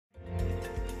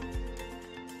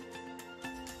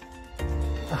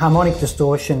Harmonic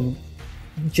distortion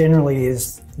generally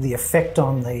is the effect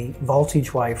on the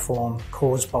voltage waveform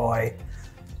caused by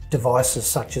devices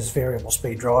such as variable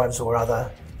speed drives or other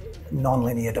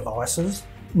non-linear devices.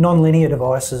 Non-linear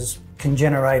devices can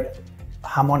generate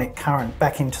harmonic current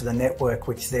back into the network,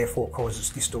 which therefore causes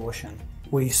distortion.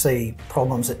 We see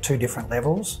problems at two different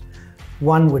levels.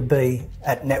 One would be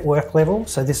at network level,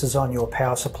 so this is on your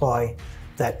power supply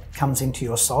that comes into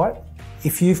your site.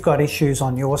 If you've got issues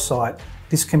on your site,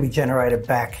 this can be generated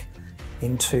back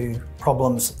into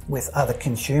problems with other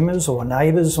consumers or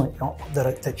neighbours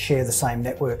that share the same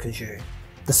network as you.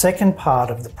 The second part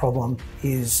of the problem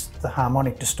is the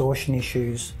harmonic distortion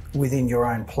issues within your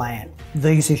own plant.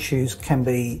 These issues can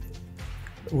be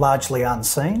largely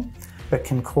unseen, but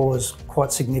can cause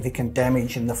quite significant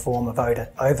damage in the form of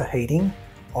overheating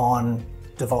on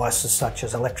devices such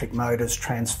as electric motors,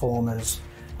 transformers,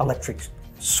 electric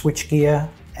switchgear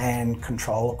and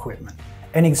control equipment.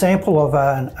 An example of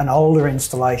an older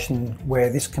installation where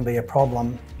this can be a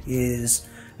problem is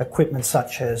equipment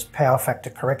such as power factor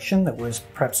correction that was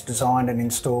perhaps designed and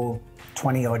installed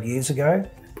 20 odd years ago.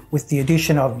 With the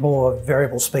addition of more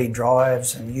variable speed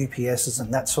drives and UPSs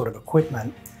and that sort of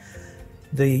equipment,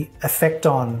 the effect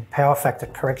on power factor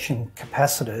correction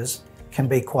capacitors can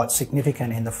be quite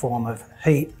significant in the form of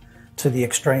heat to the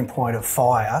extreme point of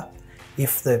fire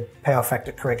if the power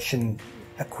factor correction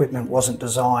equipment wasn't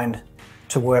designed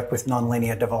to work with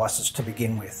non-linear devices to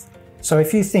begin with. So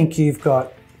if you think you've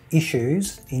got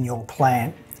issues in your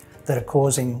plant that are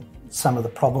causing some of the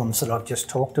problems that I've just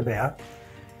talked about,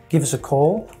 give us a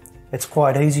call. It's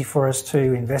quite easy for us to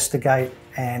investigate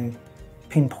and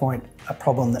pinpoint a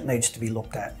problem that needs to be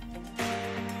looked at.